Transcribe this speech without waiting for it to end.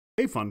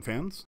Hey fun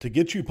fans! To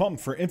get you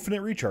pumped for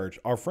infinite recharge,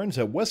 our friends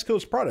at West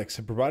Coast Products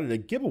have provided a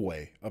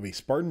giveaway of a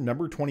Spartan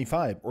number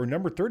 25 or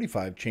number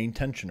 35 chain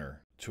tensioner.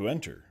 To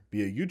enter,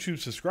 be a YouTube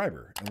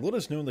subscriber and let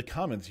us know in the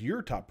comments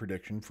your top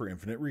prediction for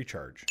infinite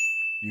recharge.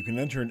 You can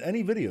enter in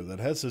any video that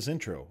has this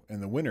intro,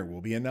 and the winner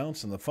will be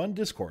announced in the fun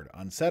Discord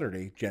on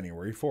Saturday,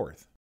 January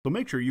 4th. So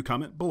make sure you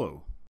comment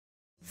below.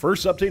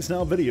 First Updates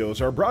Now videos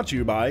are brought to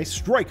you by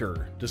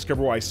Stryker.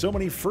 Discover why so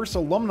many FIRST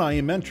alumni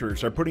and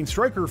mentors are putting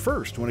Stryker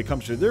first when it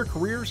comes to their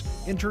careers,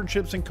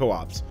 internships, and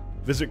co-ops.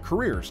 Visit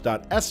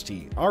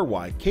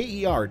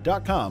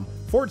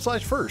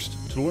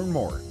careers.stryker.com/first to learn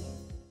more.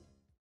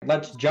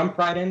 Let's jump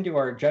right into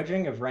our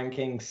judging of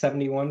rankings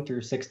 71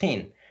 through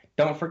 16.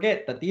 Don't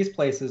forget that these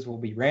places will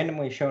be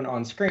randomly shown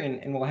on screen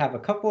and we'll have a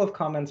couple of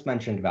comments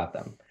mentioned about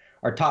them.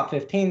 Our top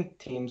 15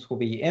 teams will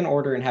be in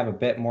order and have a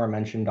bit more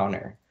mentioned on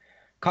air.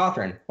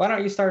 Catherine, why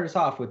don't you start us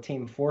off with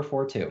Team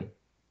 442?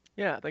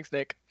 Yeah, thanks,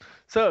 Nick.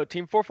 So,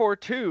 Team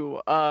 442,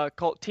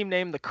 team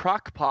name the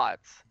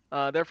Crockpots.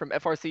 They're from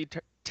FRC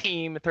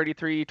Team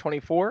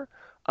 3324.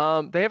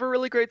 They have a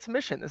really great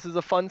submission. This is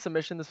a fun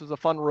submission. This was a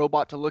fun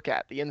robot to look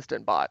at, the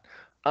Instant Bot.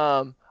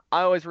 I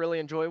always really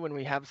enjoy when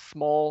we have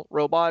small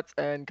robots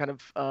and kind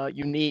of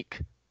unique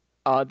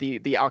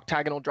the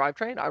octagonal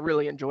drivetrain. I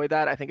really enjoy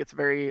that. I think it's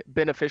very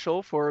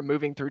beneficial for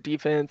moving through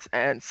defense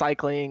and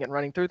cycling and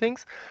running through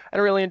things.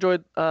 And I really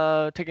enjoyed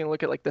taking a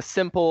look at like the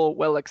simple,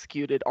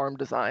 well-executed ARM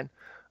design.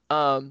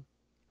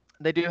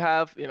 They do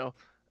have, so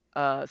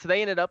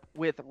they ended up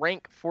with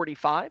rank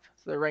 45.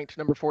 So they're ranked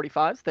number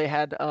 45. They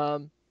had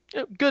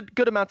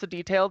good amounts of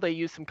detail. They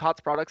used some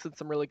COTS products in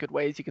some really good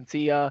ways. You can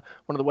see one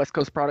of the West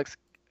Coast Products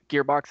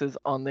gearboxes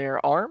on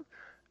their ARM,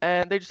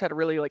 and they just had a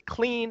really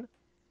clean,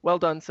 well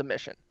done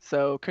submission.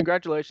 So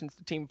congratulations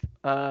to Team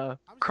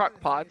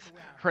Crockpots,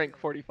 rank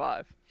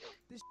 45.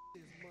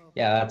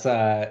 Yeah, it's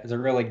a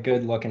really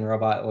good looking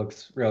robot. It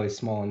looks really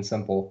small and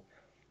simple.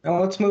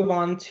 Now let's move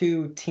on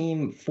to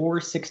Team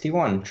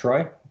 461.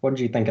 Troy, what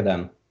did you think of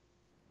them?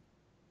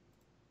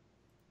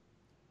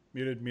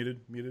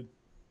 Muted.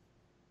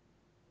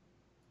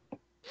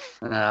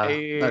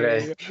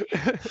 Okay.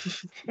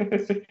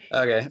 Okay.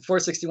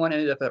 461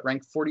 ended up at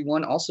rank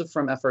 41, also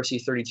from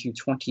FRC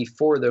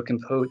 3224, though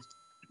composed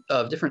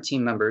of different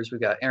team members.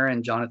 We've got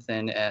Aaron,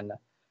 Jonathan, and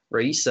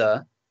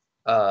Raisa,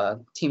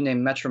 team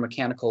name Metro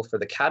Mechanical for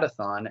the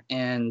CADathon.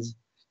 And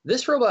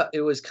this robot,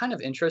 it was kind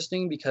of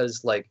interesting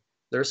because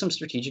there are some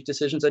strategic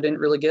decisions I didn't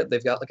really get.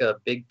 They've got a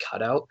big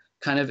cutout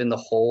kind of in the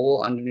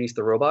hole underneath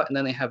the robot, and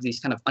then they have these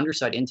kind of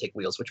underside intake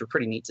wheels, which were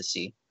pretty neat to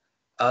see.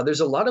 There's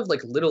a lot of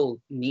little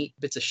neat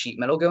bits of sheet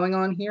metal going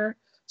on here.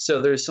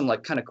 So there's some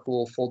kind of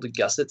cool folded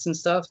gussets and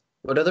stuff,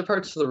 but other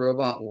parts of the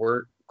robot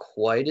weren't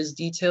quite as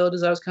detailed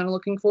as I was kind of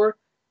looking for.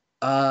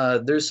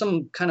 There's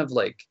some kind of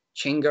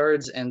chain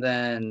guards, and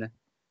then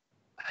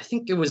I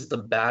think it was the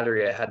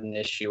battery I had an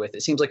issue with.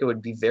 It seems like it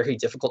would be very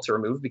difficult to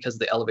remove because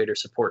the elevator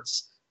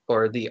supports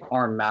or the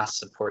ARM mass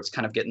supports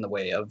kind of get in the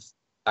way of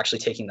actually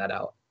taking that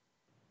out.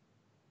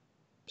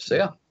 So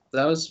yeah,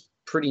 that was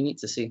pretty neat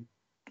to see.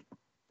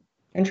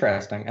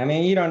 Interesting. I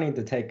mean, you don't need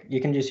to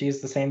you can just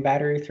use the same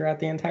battery throughout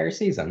the entire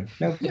season.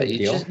 No big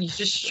deal. You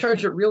just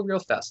charge it real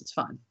fast. It's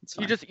fine. It's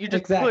fine. You just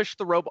exactly.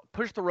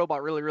 push the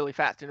robot really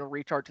fast, and it'll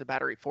recharge the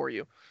battery for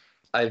you.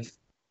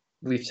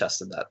 We've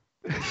tested that.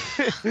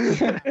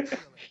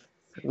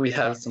 We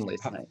have some late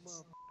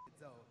nights.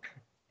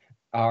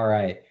 All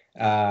right.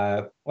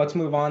 Let's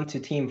move on to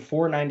Team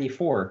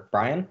 494.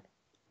 Brian?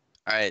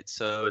 All right,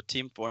 so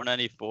Team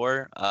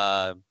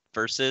 494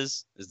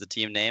 Versus is the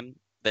team name.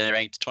 They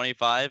ranked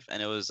 25,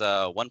 and it was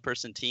a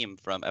one-person team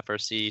from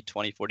FRC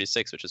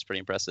 2046, which is pretty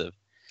impressive.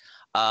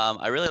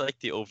 I really like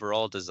the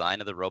overall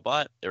design of the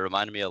robot. It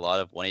reminded me a lot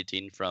of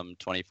 118 from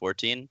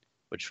 2014,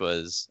 which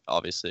was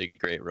obviously a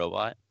great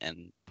robot,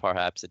 and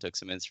perhaps it took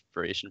some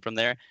inspiration from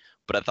there.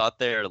 But I thought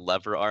their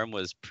lever arm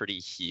was pretty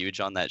huge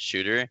on that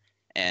shooter,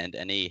 and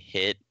any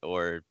hit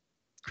or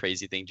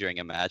crazy thing during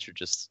a match would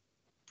just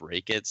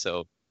break it,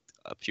 so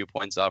a few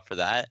points off for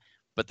that.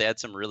 But they had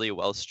some really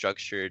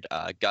well-structured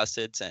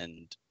gussets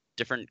and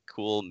different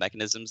cool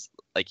mechanisms.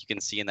 Like you can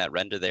see in that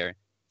render there,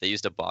 they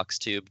used a box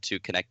tube to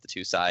connect the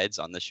two sides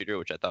on the shooter,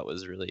 which I thought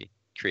was really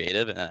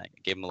creative, and I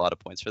gave them a lot of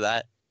points for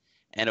that.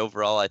 And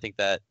overall, I think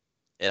that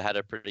it had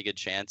a pretty good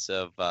chance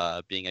of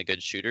being a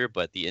good shooter,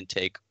 but the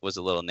intake was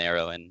a little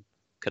narrow and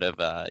could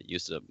have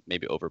used a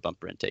maybe over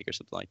bumper intake or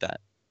something like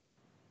that.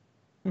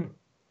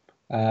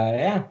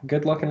 Yeah,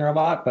 good looking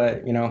robot,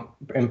 but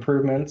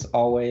improvements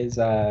always.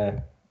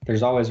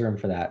 There's always room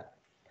for that.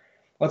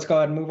 Let's go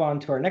ahead and move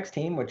on to our next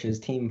team, which is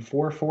Team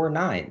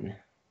 449.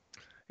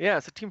 Yeah,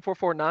 so Team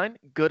 449,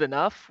 good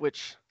enough,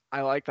 which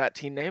I like that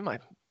team name. I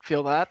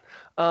feel that.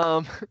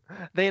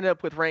 They ended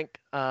up with rank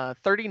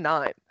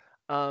 39.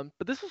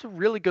 But this was a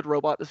really good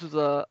robot. This was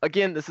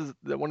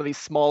one of these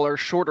smaller,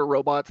 shorter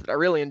robots that I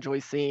really enjoy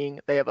seeing.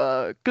 They have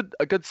a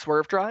good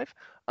swerve drive.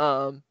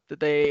 that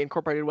they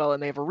incorporated well,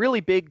 and they have a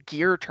really big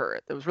gear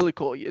turret that was really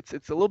cool. It's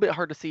a little bit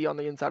hard to see on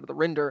the inside of the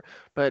render,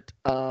 but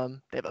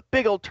they have a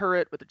big old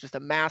turret with just a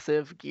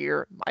massive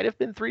gear. Might have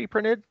been 3D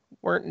printed.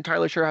 Weren't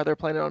entirely sure how they're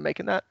planning on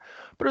making that,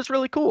 but it's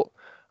really cool.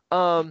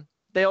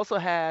 They also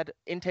had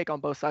intake on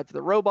both sides of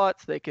the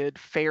robots. They could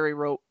ferry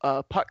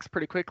pucks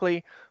pretty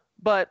quickly,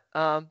 but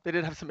they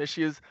did have some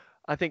issues.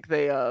 I think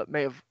they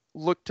may have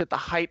looked at the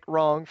height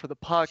wrong for the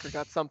puck or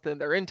got something.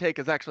 Their intake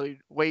is actually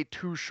way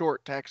too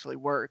short to actually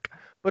work.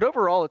 But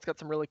overall, it's got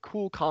some really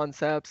cool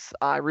concepts.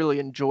 I really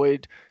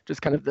enjoyed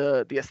just kind of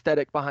the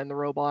aesthetic behind the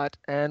robot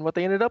and what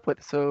they ended up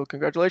with. So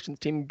congratulations,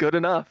 team. Good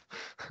enough.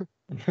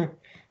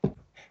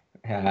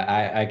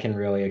 Yeah, I can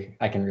really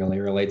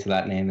relate to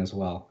that name as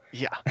well.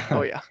 Yeah.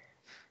 Oh yeah.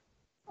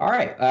 All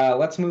right.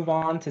 Let's move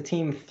on to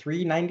team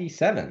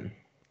 397.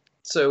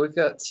 So we've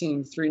got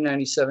team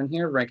 397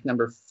 here, ranked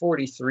number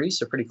 43,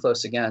 so pretty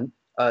close again.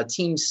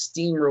 Team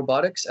Steam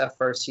Robotics,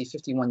 FRC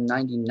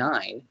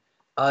 5199.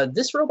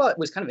 This robot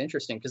was kind of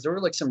interesting because there were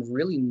like some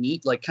really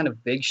neat, like kind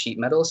of big sheet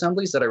metal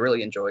assemblies that I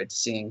really enjoyed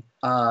seeing.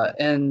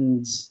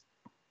 And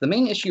the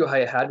main issue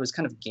I had was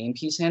kind of game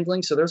piece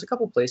handling. So there's a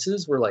couple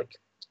places where like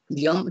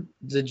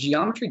the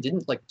geometry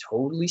didn't like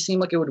totally seem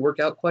like it would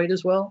work out quite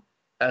as well,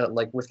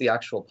 like with the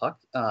actual puck.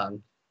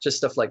 Just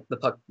stuff like the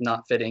puck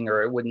not fitting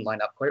or it wouldn't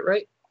line up quite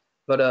right.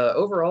 But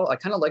overall, I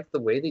kind of like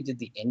the way they did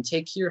the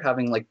intake here,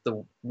 having like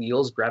the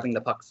wheels grabbing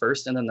the puck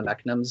first and then the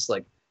mechanisms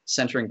like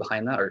centering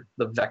behind that, or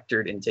the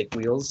vectored intake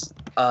wheels.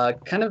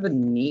 Kind of a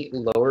neat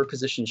lower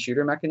position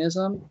shooter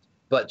mechanism,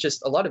 but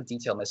just a lot of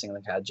detail missing in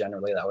the CAD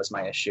generally. That was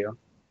my issue.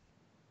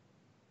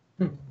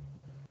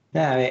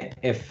 Yeah, I mean,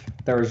 if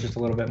there was just a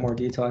little bit more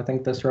detail, I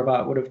think this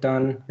robot would have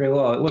done really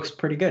well. It looks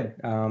pretty good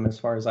as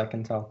far as I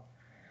can tell.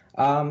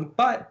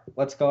 But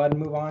let's go ahead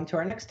and move on to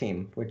our next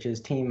team, which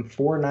is team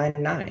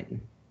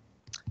 499.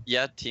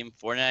 Yeah, team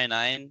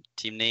 499,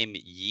 team name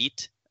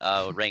Yeet,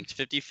 ranked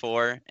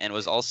 54, and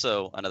was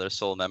also another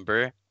sole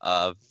member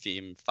of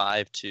team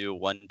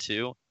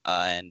 5212,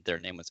 and their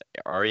name was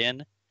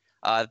Aryan.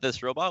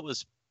 This robot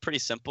was pretty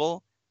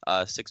simple,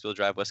 6-wheel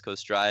drive, West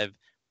Coast drive,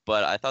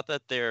 but I thought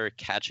that their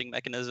catching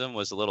mechanism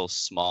was a little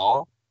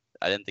small.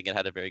 I didn't think it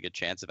had a very good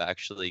chance of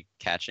actually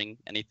catching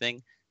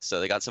anything,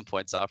 so they got some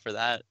points off for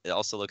that. It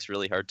also looks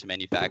really hard to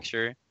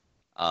manufacture.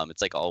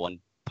 It's like all one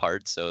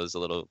part, so it was a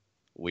little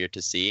weird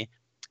to see.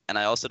 And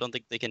I also don't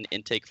think they can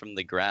intake from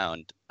the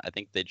ground. I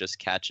think they just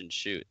catch and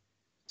shoot.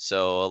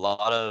 So a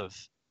lot of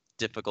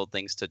difficult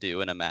things to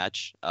do in a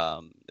match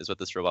is what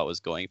this robot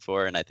was going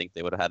for. And I think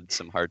they would have had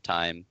some hard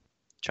time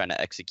trying to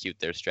execute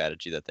their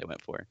strategy that they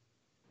went for.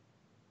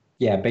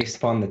 Yeah, based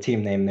upon the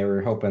team name, they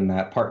were hoping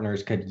that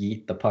partners could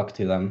yeet the puck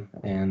to them,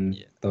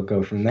 and they'll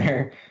go from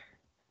there.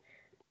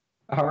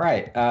 All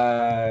right.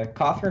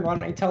 Catherine, why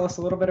don't you tell us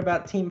a little bit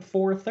about Team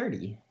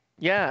 430?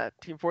 Yeah,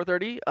 Team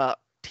 430,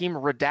 Team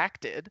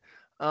Redacted.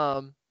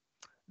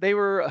 They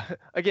were,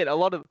 again, a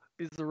lot of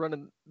these are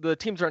running, the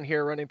teams around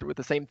here running through with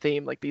the same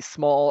theme, like these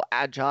small,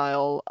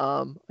 agile.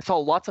 I saw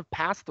lots of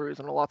pass-throughs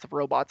and lots of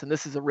robots, and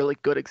this is a really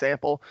good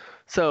example.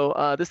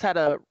 So this had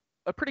a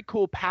pretty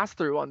cool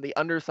pass-through on the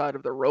underside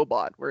of the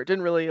robot, where it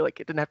didn't really,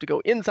 like, it didn't have to go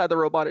inside the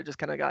robot, it just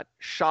kind of got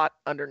shot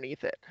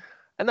underneath it.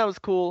 And that was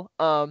cool.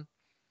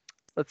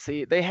 Let's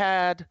see, they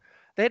had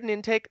an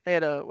intake, they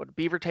had a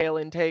beaver tail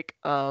intake.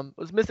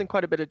 Was missing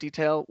quite a bit of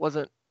detail,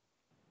 wasn't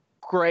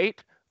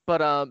great,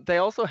 but they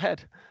also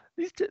had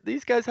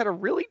these guys had a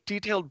really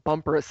detailed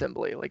bumper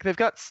assembly. Like, they've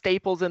got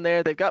staples in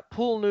there, they've got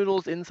pool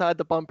noodles inside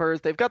the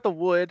bumpers, they've got the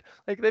wood,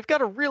 like they've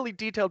got a really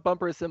detailed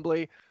bumper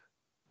assembly.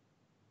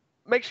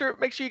 Make sure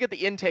you get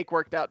the intake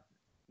worked out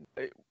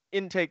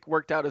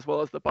as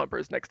well as the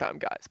bumpers next time,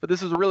 guys. But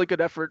this was a really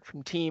good effort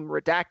from Team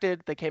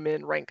Redacted. They came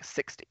in rank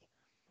 60.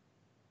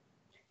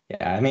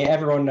 Yeah, I mean,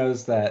 everyone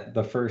knows that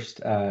the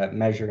first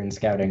measure in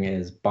scouting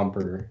is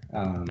bumper,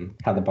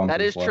 how the bumpers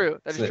That is look. true.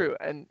 That is true.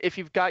 And if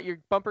you've got your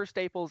bumper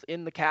staples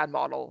in the CAD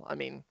model, I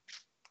mean,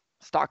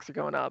 stocks are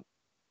going up.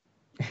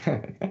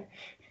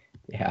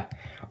 Yeah.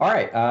 All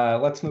right,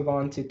 let's move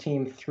on to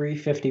Team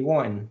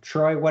 351.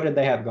 Troy, what did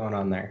they have going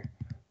on there?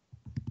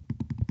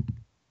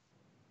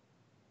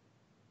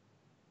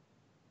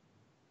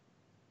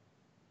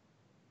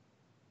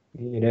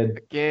 You did.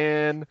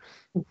 Again.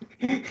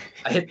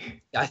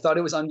 I thought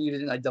it was unmuted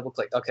and I double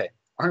clicked. Okay.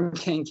 Arm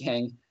Gang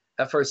Gang,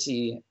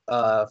 FRC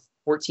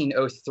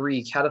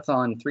 1403,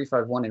 CADathon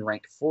 351 in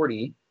rank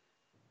 40.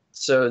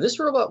 So this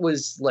robot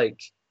was like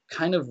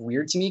kind of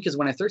weird to me because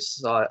when I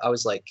first saw it, I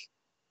was like,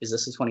 is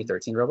this a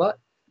 2013 robot?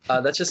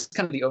 That's just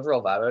kind of the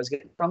overall vibe I was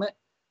getting from it.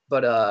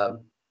 But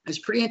it's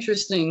pretty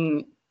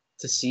interesting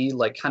to see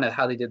like kind of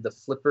how they did the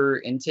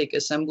flipper intake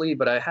assembly,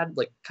 but I had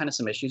like kind of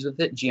some issues with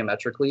it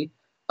geometrically.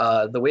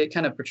 The way it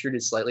kind of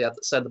protruded slightly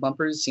outside the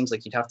bumpers seems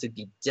like you'd have to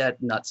be dead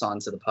nuts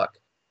onto the puck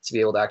to be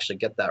able to actually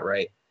get that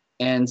right.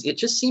 And it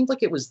just seemed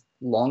like it was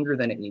longer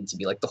than it needed to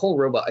be. Like the whole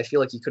robot, I feel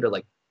like you could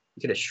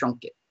have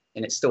shrunk it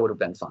and it still would have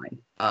been fine.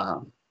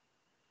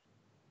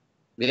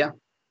 Yeah.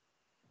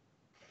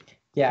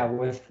 Yeah,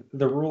 with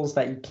the rules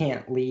that you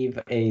can't leave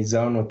a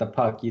zone with the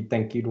puck, you'd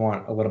think you'd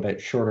want a little bit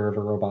shorter of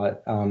a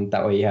robot.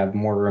 That way you have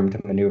more room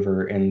to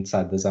maneuver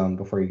inside the zone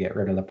before you get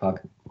rid of the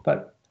puck.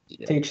 But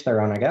to each their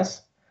own, I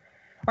guess.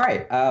 All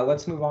right,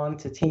 let's move on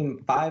to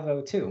Team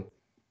 502.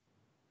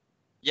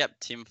 Yep,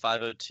 Team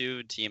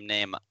 502, team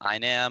name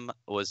INAM,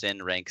 was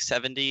in rank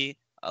 70,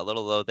 a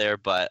little low there,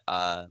 but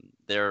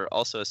they're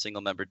also a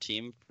single-member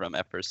team from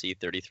FRC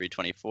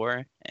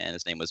 3324, and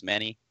his name was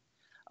Manny.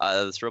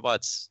 This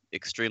robot's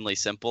extremely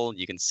simple.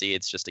 You can see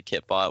it's just a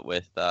kit bot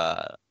with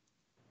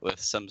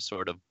some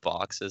sort of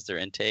box as their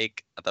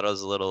intake. I thought it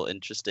was a little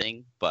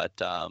interesting, but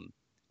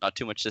not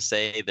too much to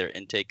say. Their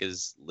intake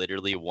is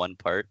literally one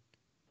part,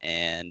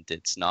 and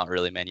it's not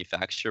really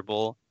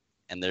manufacturable.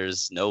 And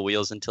there's no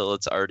wheels until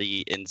it's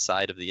already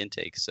inside of the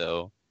intake.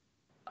 So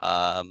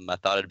I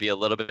thought it'd be a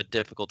little bit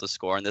difficult to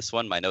score on this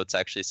one. My notes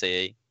actually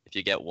say if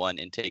you get one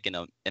intake in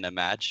a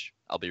match,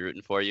 I'll be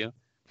rooting for you.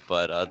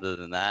 But other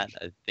than that,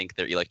 I think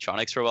their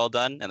electronics were well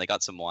done, and they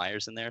got some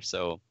wires in there,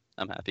 so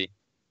I'm happy.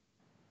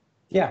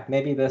 Yeah,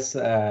 maybe this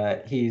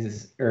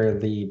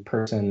the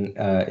person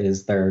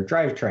is their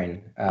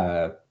drivetrain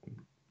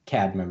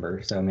CAD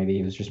member, so maybe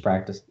he was just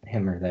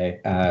him or they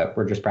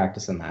were just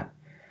practicing that.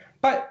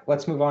 But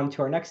let's move on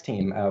to our next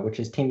team, which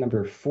is team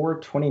number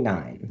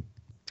 429.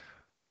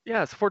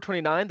 Yeah, it's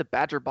 429, the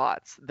Badger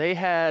Bots. They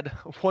had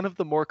one of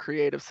the more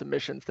creative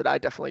submissions that I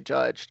definitely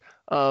judged.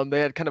 They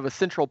had kind of a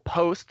central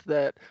post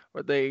where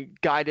they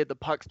guided the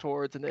pucks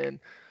towards and then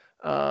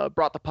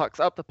brought the pucks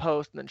up the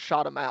post and then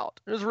shot them out.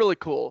 It was really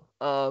cool.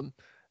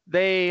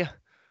 They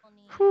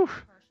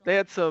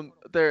had some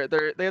they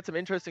had some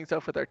interesting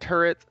stuff with their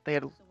turrets. They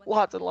had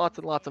lots and lots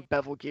and lots of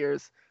bevel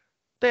gears.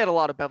 They had a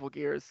lot of bevel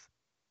gears.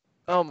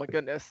 Oh my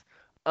goodness.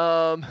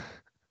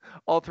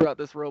 All throughout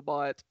this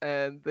robot,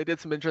 and they did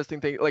some interesting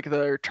things. Like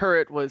their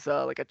turret was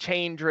like a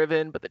chain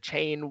driven, but the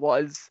chain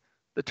was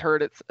the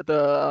turret.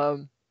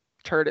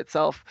 Turret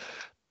itself.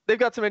 They've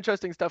got some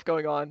interesting stuff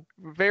going on.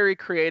 Very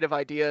creative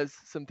ideas.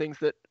 Some things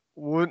that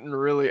wouldn't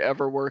really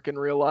ever work in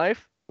real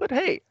life. But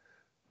hey,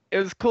 it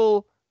was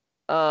cool.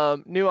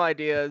 New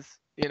ideas,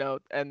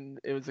 and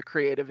it was a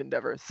creative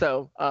endeavor.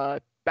 So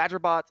Badger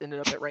Bots ended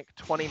up at rank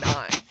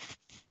 29.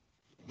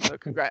 So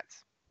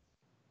congrats.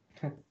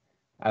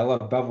 I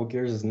love bevel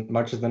gears as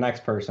much as the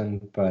next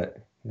person,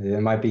 but there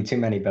might be too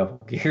many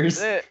bevel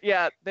gears.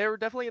 Yeah, they were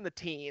definitely in the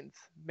teens.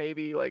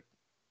 Maybe they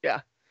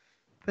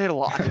had a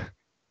lot.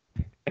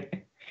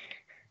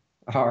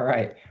 All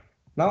right.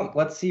 Well,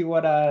 let's see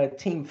what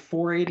Team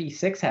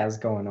 486 has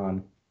going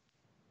on.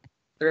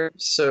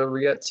 So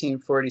we got Team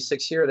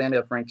 486 here. They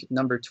ended up ranked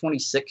number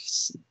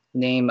 26,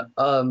 name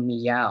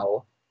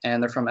Meow,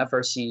 and they're from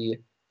FRC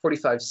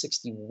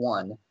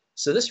 4561.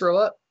 So this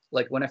robot,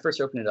 like when I first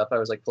opened it up, I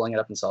was like pulling it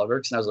up in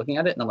SolidWorks and I was looking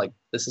at it and I'm like,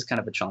 this is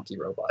kind of a chunky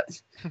robot.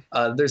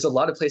 There's a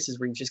lot of places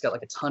where you've just got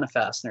like a ton of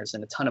fasteners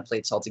and a ton of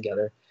plates all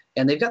together.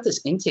 And they've got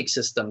this intake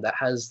system that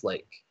has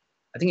like,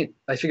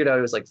 I figured out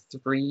it was like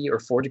 3 or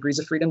 4 degrees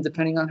of freedom,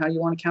 depending on how you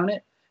want to count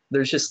it.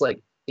 There's just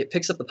like, it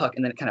picks up the puck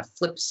and then it kind of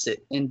flips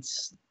it into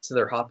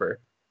their hopper,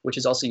 which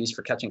is also used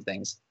for catching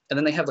things. And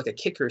then they have like a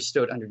kicker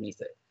stowed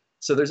underneath it.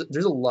 So there's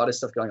a lot of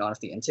stuff going on with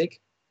the intake.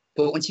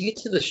 But once you get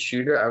to the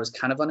shooter, I was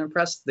kind of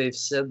unimpressed. They've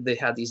said they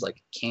had these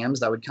like cams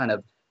that would kind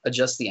of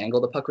adjust the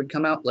angle the puck would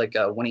come out, like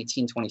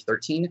 118,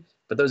 2013,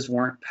 but those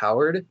weren't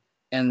powered.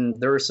 And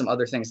there were some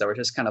other things that were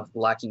just kind of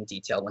lacking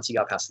detail once you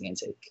got past the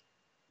intake.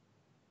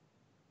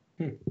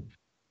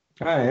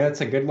 All right,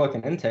 that's a good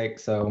looking intake,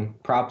 so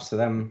props to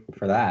them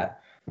for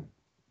that.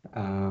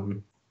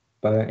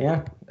 But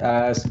yeah,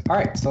 all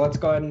right, so let's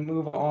go ahead and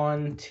move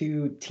on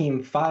to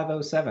Team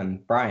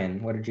 507.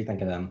 Brian, what did you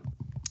think of them?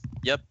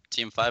 Yep,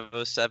 Team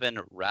 507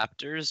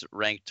 Raptors,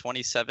 ranked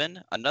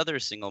 27, another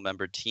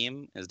single-member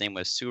team. His name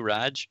was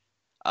Suraj.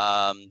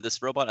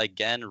 This robot,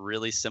 again,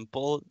 really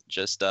simple,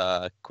 just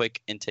a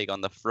quick intake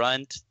on the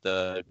front.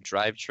 The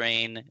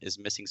drivetrain is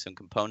missing some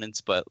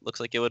components, but looks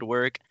like it would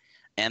work.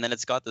 And then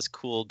it's got this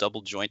cool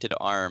double-jointed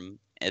arm.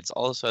 It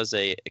also has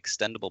a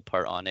extendable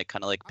part on it,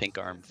 kind of like Pink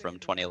Arm from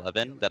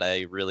 2011, that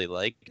I really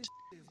liked.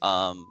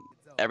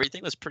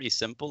 Everything was pretty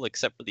simple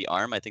except for the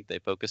arm. I think they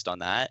focused on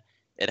that.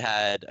 It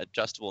had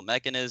adjustable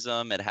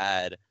mechanism. It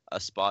had a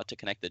spot to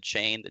connect the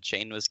chain. The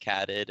chain was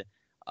CADed.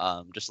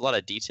 Just a lot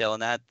of detail in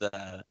that.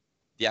 The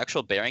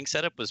actual bearing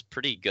setup was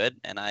pretty good,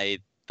 and I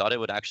thought it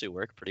would actually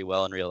work pretty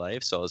well in real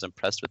life, so I was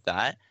impressed with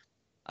that.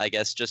 I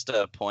guess just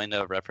a point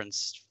of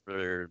reference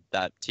for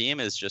that team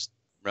is just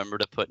remember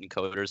to put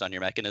encoders on your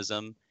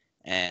mechanism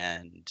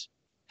and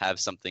have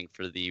something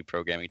for the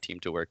programming team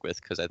to work with,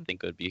 because I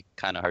think it would be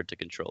kind of hard to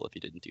control if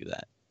you didn't do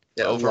that.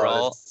 Yeah,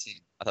 overall,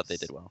 I thought they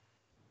did well.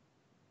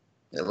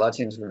 Yeah, a lot of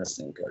teams were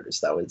missing encoders.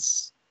 That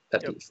was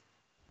pet peeve.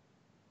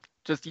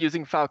 Just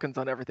using Falcons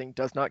on everything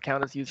does not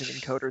count as using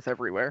encoders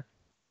everywhere.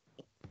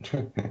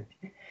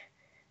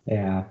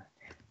 Yeah.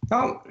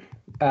 Oh,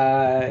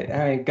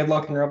 good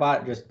looking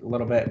robot, just a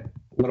little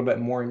bit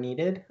more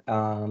needed.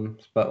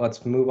 But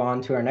let's move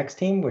on to our next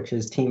team, which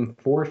is Team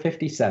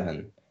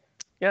 457.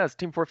 Yeah, it's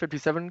Team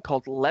 457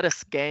 called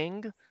Lettuce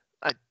Gang.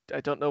 I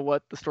don't know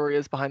what the story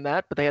is behind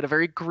that, but they had a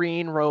very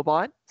green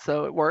robot,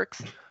 so it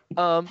works.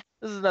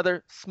 This is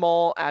another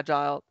small,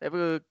 agile. They have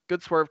a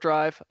good swerve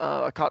drive,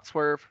 a caught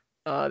swerve.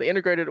 They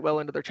integrated it well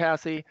into their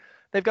chassis.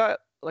 They've got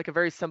like a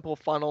very simple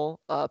funnel,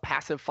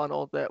 passive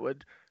funnel that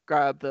would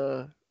grab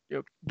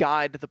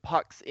guide the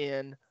pucks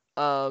in.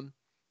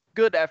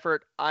 Good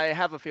effort. I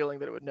have a feeling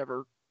that it would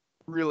never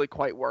really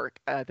quite work.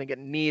 I think it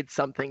needs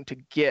something to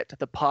get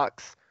the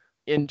pucks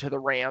into the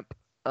ramp.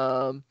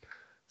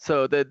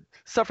 So they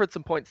suffered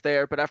some points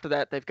there, but after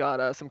that, they've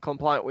got some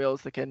compliant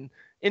wheels that can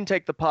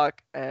intake the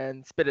puck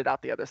and spit it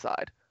out the other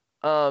side.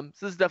 So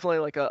this is definitely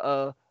like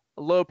a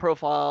low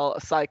profile,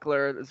 a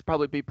cycler. This will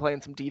probably be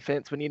playing some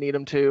defense when you need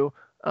them to.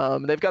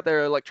 They've got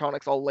their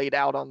electronics all laid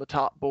out on the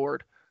top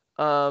board.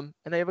 And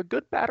they have a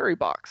good battery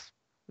box,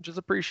 which is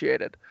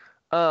appreciated.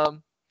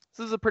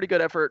 This is a pretty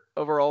good effort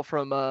overall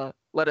from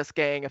Lettuce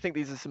Gang. I think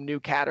these are some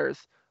new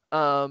catters.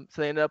 So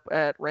they end up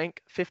at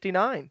rank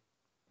 59.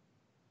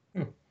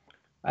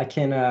 I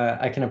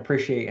can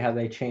appreciate how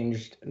they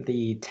changed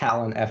the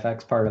Talon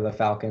FX part of the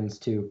Falcons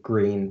to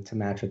green to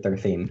match with their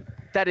theme.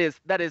 That is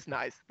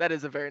nice. That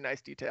is a very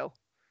nice detail.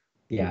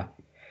 Yeah.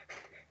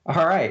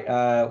 All right.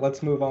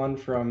 Let's move on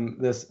from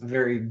this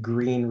very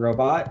green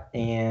robot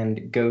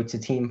and go to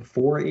Team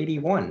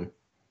 481.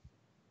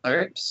 All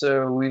right,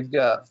 so we've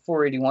got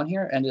 481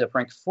 here, ended up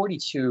ranked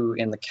 42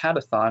 in the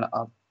CADathon.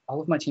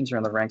 All of my teams are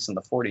in the ranks in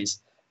the 40s,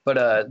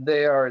 but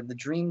they are the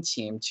Dream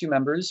Team, 2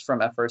 members from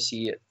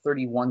FRC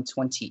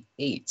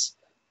 3128.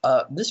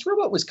 This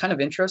robot was kind of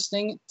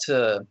interesting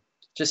to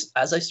just,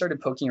 as I started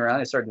poking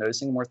around, I started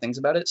noticing more things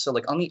about it. So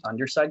like on the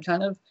underside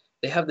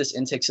they have this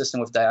intake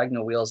system with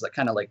diagonal wheels that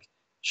kind of like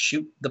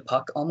shoot the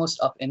puck almost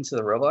up into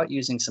the robot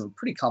using some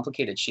pretty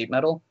complicated sheet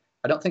metal.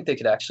 I don't think they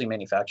could actually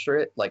manufacture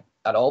it like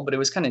at all, but it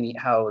was kind of neat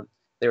how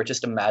they were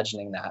just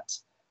imagining that.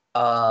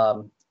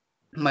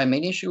 My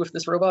main issue with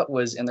this robot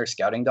was in their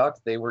scouting dock,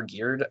 they were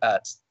geared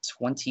at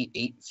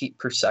 28 feet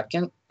per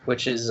second,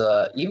 which is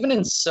even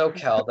in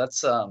SoCal,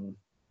 that's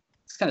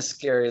it's kind of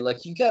scary.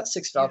 Like you got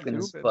 6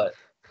 Falcons, but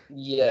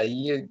yeah,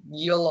 you're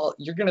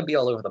gonna be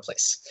all over the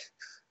place.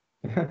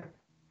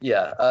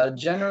 Yeah,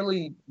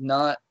 generally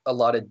not a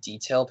lot of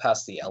detail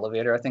past the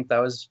elevator. I think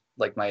that was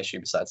like my issue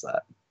besides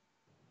that.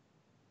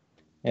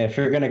 If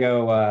you're going to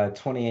go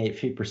 28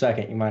 feet per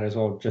second, you might as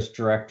well just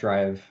direct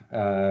drive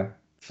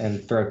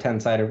and throw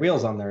 10-sided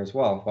wheels on there as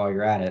well while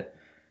you're at it.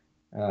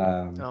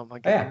 Oh my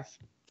goodness.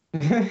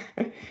 Yeah.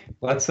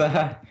 Let's go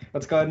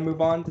ahead and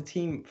move on to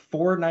Team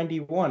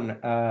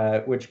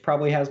 491, which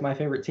probably has my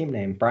favorite team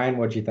name. Brian,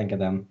 what'd you think of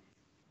them?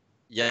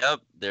 Yep,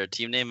 their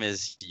team name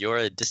is You're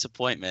a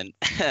Disappointment,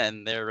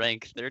 and they're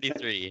ranked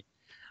 33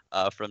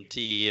 from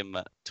Team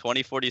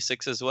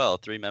 2046 as well,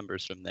 3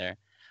 members from there.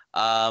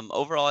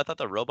 Overall, I thought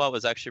the robot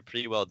was actually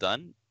pretty well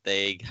done.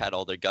 They had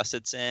all their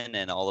gussets in,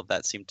 and all of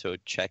that seemed to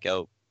check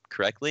out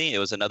correctly. It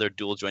was another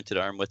dual jointed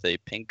arm with a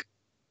pink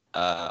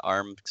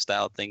arm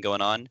style thing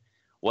going on.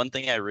 One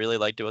thing I really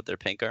liked about their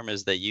pink arm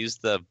is they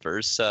used the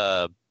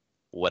Versa,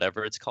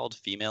 whatever it's called,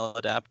 female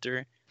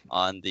adapter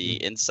on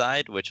the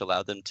inside, which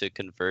allowed them to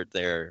convert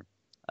their,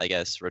 I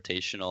guess,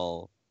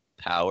 rotational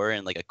power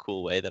in like a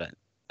cool way that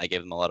I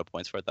gave them a lot of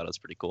points for. I thought it was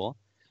pretty cool.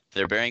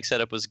 Their bearing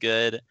setup was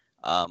good.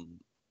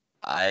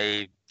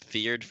 I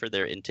feared for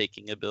their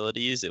intaking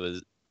abilities.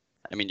 You're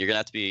going to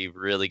have to be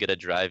really good at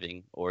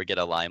driving or get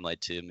a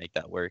limelight to make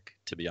that work,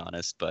 to be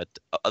honest. But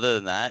other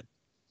than that,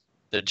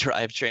 the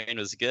drivetrain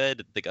was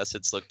good, the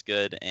gussets looked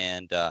good,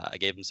 and I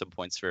gave them some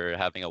points for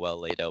having a well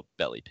laid out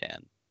belly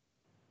pan.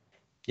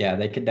 Yeah,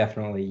 they could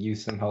definitely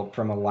use some help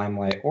from a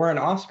limelight or an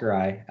Oscar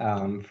eye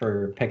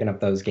for picking up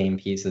those game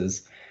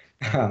pieces.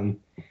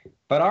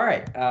 But all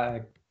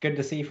right, good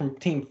to see from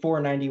Team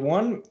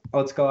 491.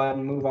 Let's go ahead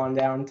and move on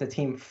down to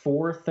Team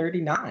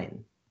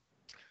 439.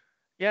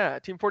 Yeah,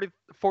 Team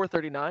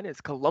 439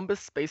 is Columbus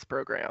Space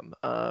Program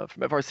from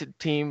FRC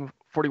Team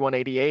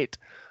 4188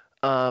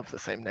 for the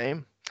same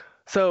name.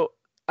 So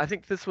I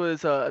think this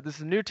is a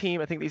new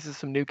team. I think these are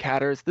some new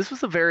catters. This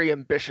was a very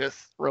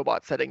ambitious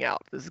robot setting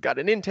out. This has got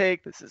an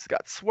intake. This has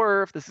got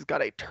swerve. This has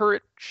got a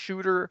turret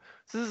shooter.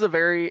 So this is a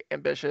very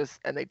ambitious,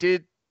 and they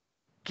did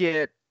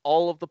get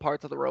all of the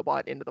parts of the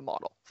robot into the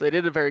model. So they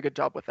did a very good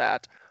job with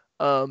that.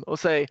 I'll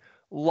say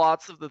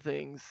lots of the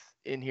things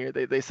in here,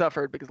 they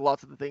suffered because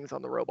lots of the things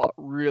on the robot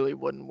really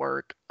wouldn't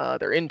work.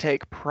 Their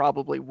intake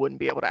probably wouldn't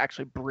be able to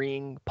actually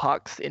bring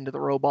pucks into the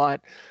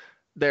robot.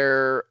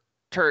 Their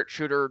turret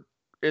shooter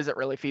isn't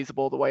really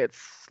feasible the way it's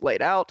laid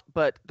out,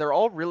 but they're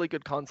all really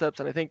good concepts.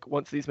 And I think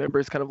once these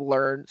members kind of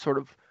learn sort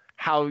of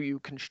how you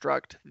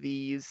construct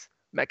these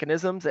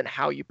mechanisms and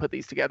how you put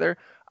these together,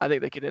 I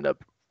think they could end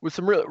up with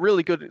some really,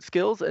 really good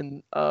skills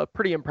and a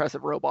pretty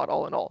impressive robot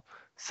all in all.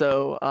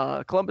 So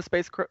Columbus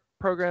Space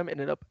Program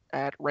ended up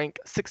at rank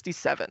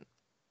 67.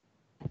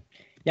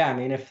 Yeah, I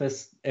mean, if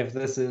this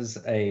is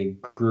a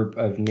group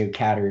of new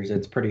catters,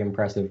 it's pretty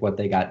impressive what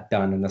they got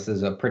done, and this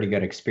is a pretty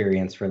good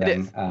experience for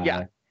them.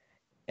 Yeah.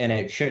 And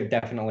it should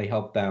definitely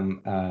help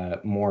them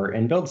more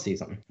in build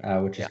season,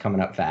 which is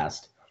coming up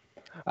fast.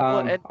 Well,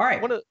 and all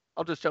right. One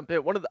I'll just jump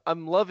in.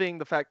 I'm loving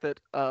the fact that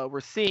we're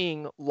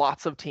seeing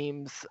lots of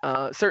teams.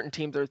 Certain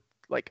teams are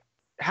like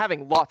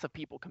having lots of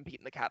people compete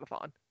in the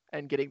CADathon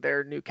and getting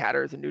their new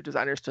CADers and new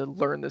designers to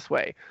learn this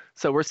way.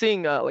 So we're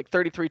seeing like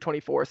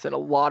 3324 sent a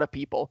lot of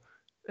people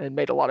and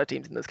made a lot of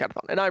teams in this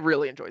CADathon, and I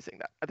really enjoy seeing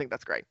that. I think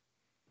that's great.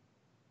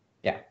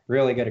 Yeah,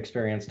 really good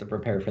experience to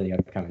prepare for the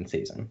upcoming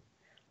season.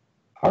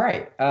 All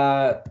right,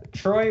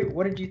 Troy,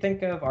 what did you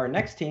think of our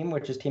next team,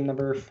 which is team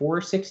number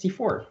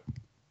 464?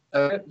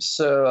 Okay,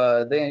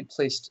 so they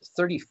placed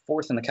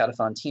 34th in the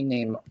CADathon. Team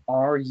name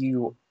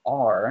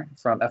RUR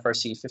from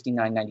FRC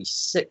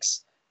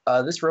 5996.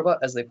 This robot,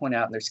 as they point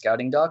out in their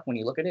scouting doc, when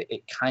you look at it,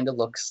 it kind of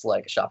looks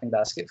like a shopping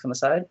basket from the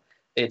side.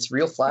 It's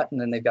real flat, and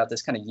then they've got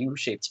this kind of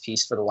U-shaped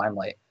piece for the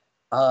limelight.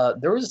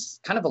 There was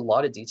kind of a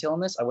lot of detail in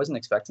this. I wasn't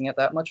expecting it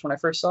that much when I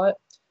first saw it,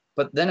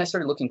 but then I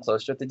started looking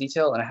closer at the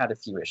detail, and I had a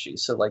few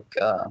issues. So like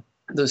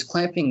those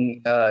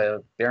clamping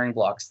bearing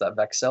blocks that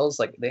Vex sells,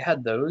 like they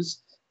had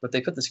those, but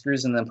they put the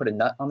screws in and then put a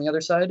nut on the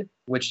other side,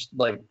 which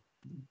like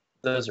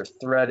those are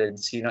threaded,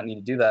 so you don't need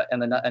to do that.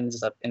 And the nut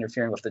ends up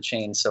interfering with the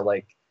chain. So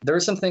like there were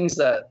some things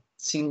that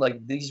seemed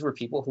like these were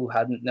people who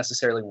hadn't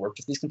necessarily worked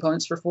with these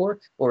components before,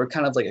 or were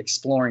kind of like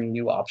exploring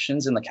new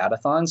options in the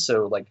CADathon.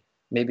 So like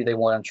maybe they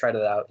want to try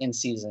that out in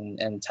season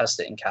and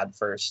test it in CAD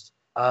first.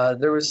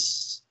 There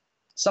was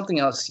something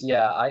else.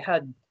 Yeah, I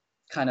had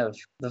kind of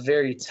the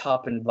very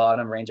top and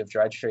bottom range of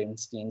drivetrain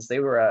speeds.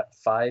 They were at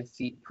 5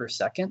 feet per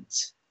second.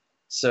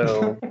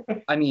 So,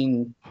 I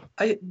mean,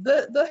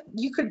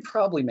 you could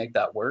probably make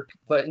that work,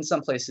 but in some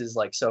places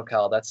like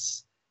SoCal,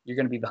 you're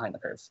going to be behind the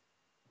curve.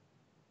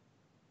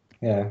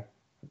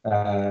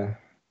 Yeah,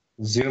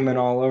 zooming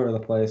all over the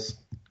place.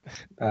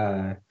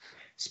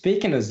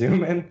 Speaking of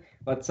zooming,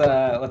 let's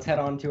head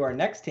on to our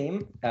next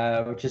team,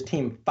 which is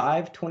Team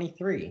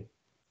 523.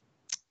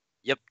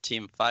 Yep,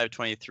 Team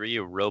 523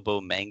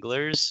 Robo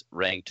Manglers,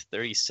 ranked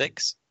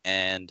 36,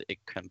 and it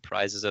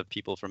comprises of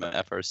people from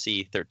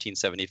FRC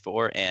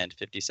 1374 and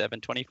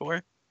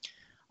 5724.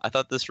 I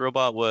thought this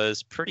robot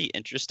was pretty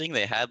interesting.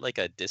 They had like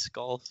a disc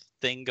golf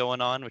thing going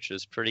on, which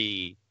was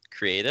pretty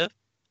creative.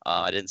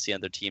 I didn't see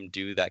another team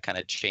do that kind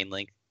of chain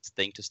link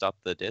thing to stop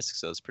the disc,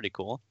 so it's pretty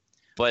cool.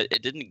 But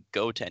it didn't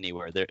go to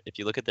anywhere. If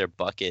you look at their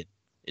bucket,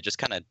 it just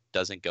kind of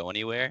doesn't go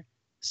anywhere.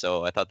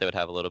 So I thought they would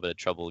have a little bit of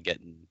trouble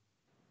getting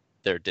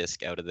their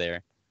disc out of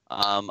there.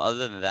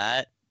 Other than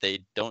that, they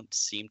don't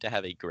seem to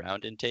have a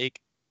ground intake,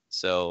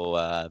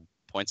 so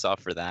points off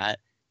for that.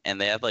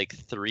 And they have like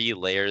 3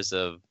 layers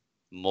of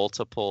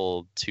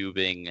multiple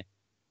tubing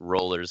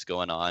rollers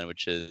going on,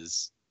 which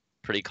is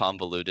pretty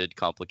convoluted,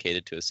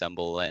 complicated to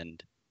assemble,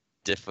 and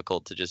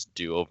difficult to just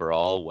do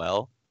overall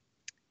well.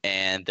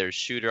 And their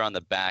shooter on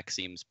the back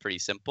seems pretty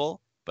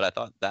simple, but I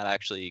thought that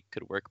actually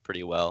could work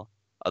pretty well,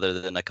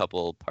 other than a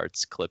couple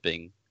parts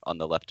clipping on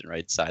the left and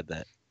right side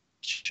that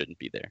shouldn't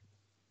be there.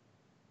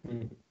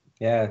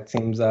 Yeah, it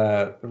seems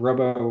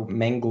Robo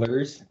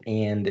Manglers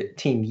and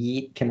Team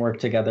Yeet can work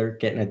together,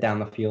 getting it down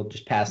the field,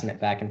 just passing it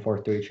back and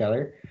forth to each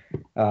other.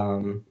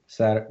 So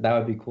that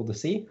would be cool to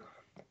see.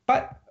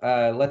 But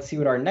let's see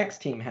what our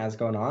next team has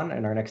going on.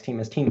 And our next team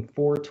is Team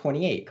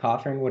 428.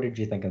 Catherine, what did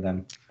you think of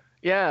them?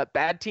 Yeah,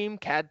 bad team,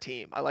 CAD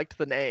team. I liked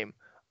the name.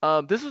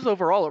 This was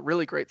overall a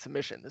really great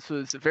submission. This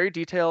was very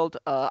detailed.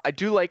 I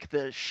do like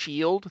the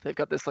shield. They've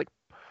got this like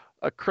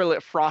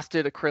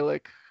frosted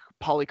acrylic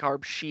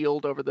polycarb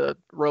shield over the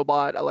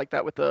robot. I like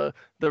that with the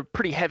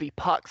pretty heavy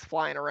pucks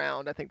flying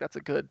around. I think that's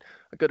a good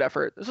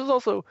effort. This is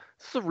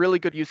a really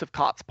good use of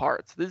COTS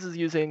parts. This is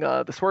using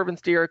the Swerve and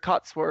Steer,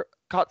 COTS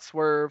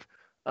Swerve,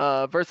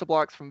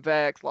 VersaBlocks from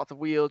Vex, lots of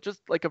wheels,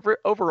 just like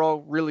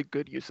overall really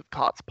good use of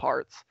COTS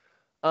parts.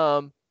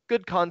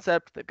 Good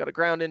concept. They've got a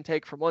ground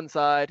intake from one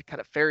side, kind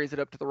of ferries it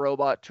up to the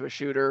robot to a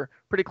shooter.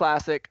 Pretty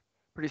classic,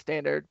 pretty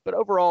standard, but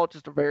overall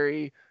just a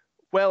very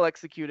well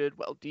executed,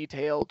 well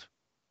detailed,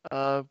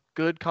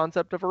 good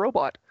concept of a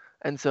robot.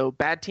 And so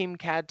bad team,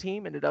 CAD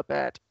team ended up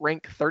at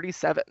rank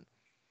 37.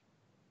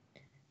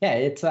 Yeah,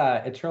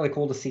 it's really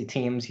cool to see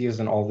teams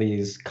using all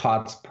these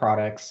COTS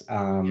products,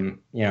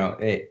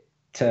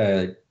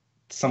 to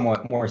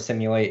somewhat more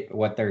simulate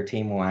what their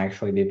team will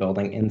actually be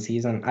building in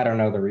season. I don't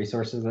know the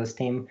resources of this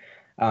team,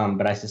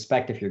 but I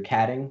suspect if you're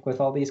CADing with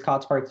all these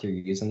COTS parts, you're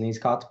using these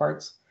COTS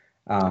parts.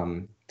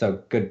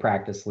 So good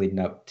practice leading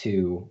up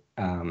to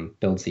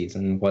build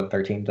season, what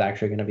their team's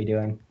actually going to be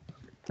doing.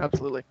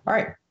 Absolutely. All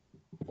right,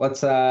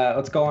 let's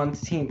go on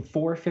to Team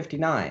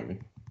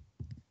 459.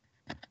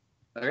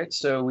 All right,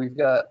 so we've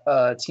got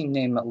a team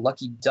named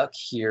Lucky Duck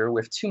here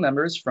with 2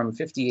 members from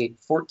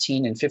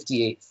 5814 and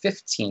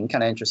 5815.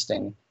 Kind of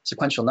interesting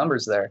sequential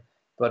numbers there.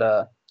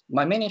 But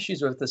my main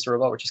issues with this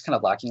robot, which is kind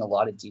of lacking a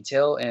lot of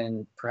detail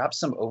and perhaps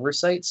some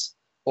oversights,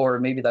 or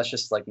maybe that's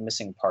just like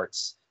missing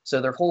parts.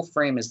 So their whole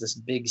frame is this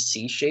big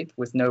C shape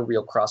with no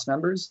real cross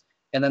members.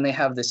 And then they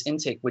have this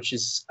intake, which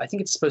is, I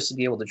think it's supposed to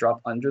be able to drop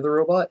under the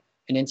robot,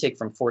 an intake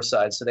from 4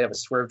 sides. So they have a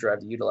swerve drive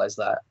to utilize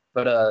that.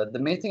 But the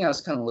main thing I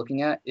was kind of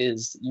looking at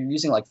is you're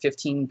using like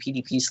 15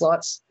 PDP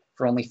slots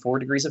for only 4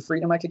 degrees of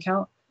freedom I could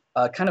count.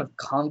 kind of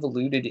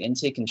convoluted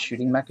intake and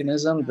shooting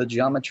mechanism. The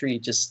geometry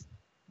just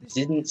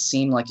didn't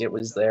seem like it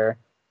was there,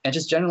 and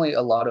just generally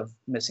a lot of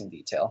missing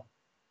detail.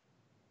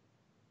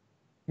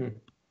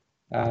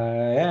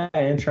 Yeah,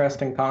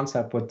 interesting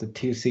concept with the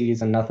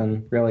 2Cs and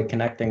nothing really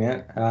connecting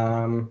it.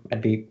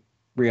 I'd be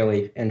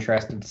really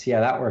interested to see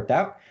how that worked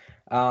out.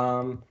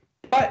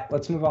 But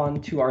let's move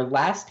on to our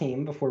last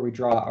team before we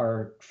draw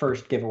our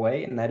first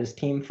giveaway, and that is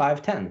Team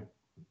 510.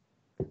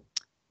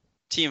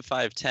 Team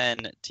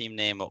 510, team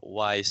name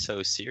Why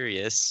So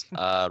Serious,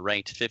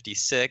 ranked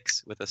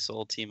 56 with a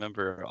sole team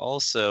member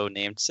also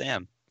named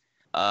Sam.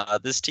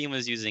 This team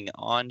was using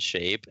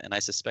OnShape, and I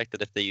suspect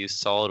that if they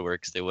used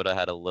SolidWorks, they would have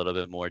had a little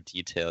bit more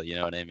detail, you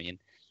know what I mean?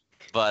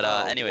 But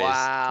anyways.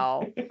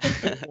 Wow.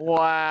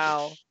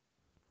 Wow.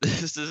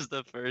 This is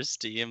the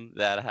first team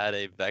that had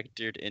a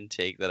vectored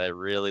intake that I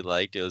really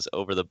liked. It was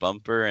over the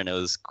bumper, and it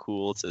was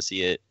cool to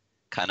see it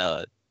kind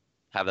of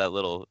have that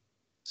little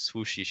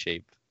swooshy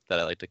shape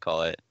that I like to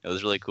call it. It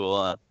was really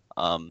cool.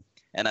 And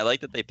I like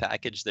that they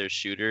packaged their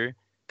shooter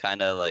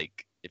kind of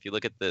like, if you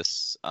look at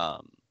this, I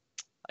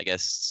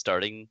guess,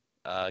 starting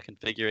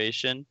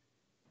configuration,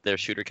 their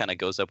shooter kind of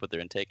goes up with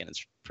their intake, and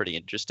it's pretty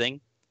interesting.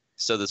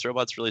 So this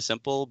robot's really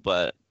simple,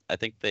 but I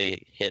think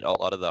they hit a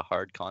lot of the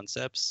hard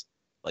concepts,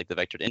 like the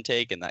vectored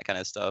intake and that kind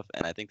of stuff.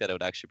 And I think that it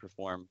would actually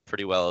perform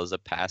pretty well as a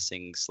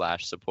passing /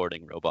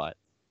 supporting robot,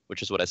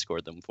 which is what I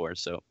scored them for.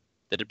 So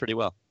they did pretty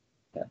well.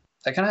 Yeah.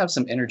 I kind of have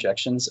some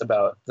interjections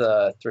about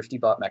the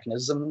ThriftyBot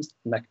mechanisms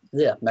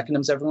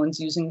everyone's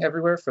using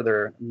everywhere for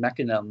their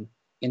Mechanim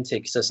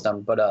intake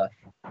system. But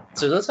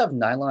so those have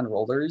nylon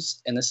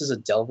rollers, and this is a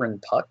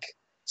Delrin puck.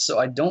 So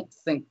I don't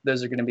think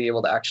those are going to be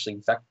able to actually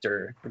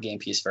vector the game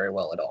piece very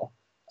well at all.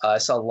 I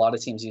saw a lot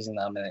of teams using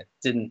them, and it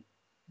didn't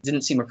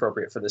seem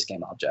appropriate for this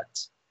game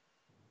object.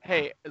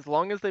 Hey, as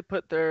long as they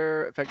put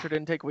their vectored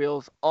intake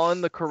wheels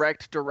on the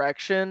correct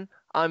direction,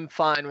 I'm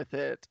fine with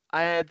it.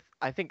 I had,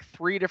 I think,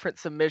 3 different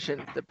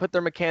submissions that put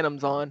their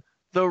mechanims on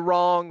the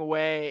wrong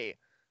way.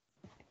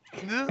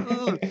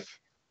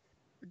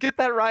 Get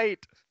that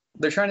right.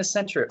 They're trying to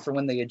center it for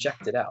when they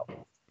eject it out.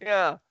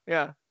 Yeah.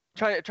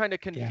 Trying to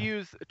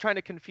confuse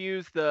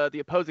the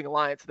opposing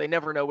alliance. They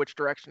never know which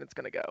direction it's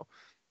going to go.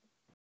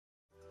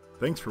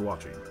 Thanks for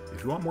watching.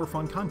 If you want more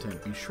fun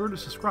content, be sure to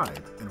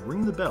subscribe and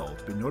ring the bell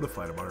to be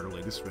notified about our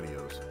latest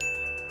videos.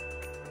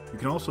 You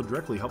can also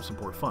directly help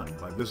support Fun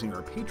by visiting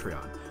our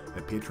Patreon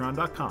at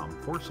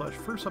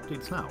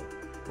patreon.com/firstupdatesnow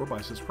or by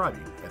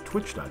subscribing at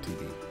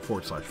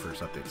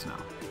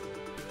twitch.tv/firstupdatesnow.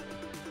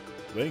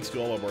 Thanks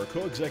to all of our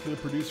co-executive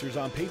producers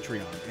on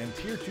Patreon and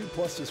Tier 2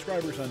 Plus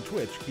subscribers on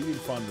Twitch, keeping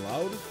Fun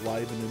loud,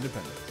 live, and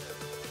independent.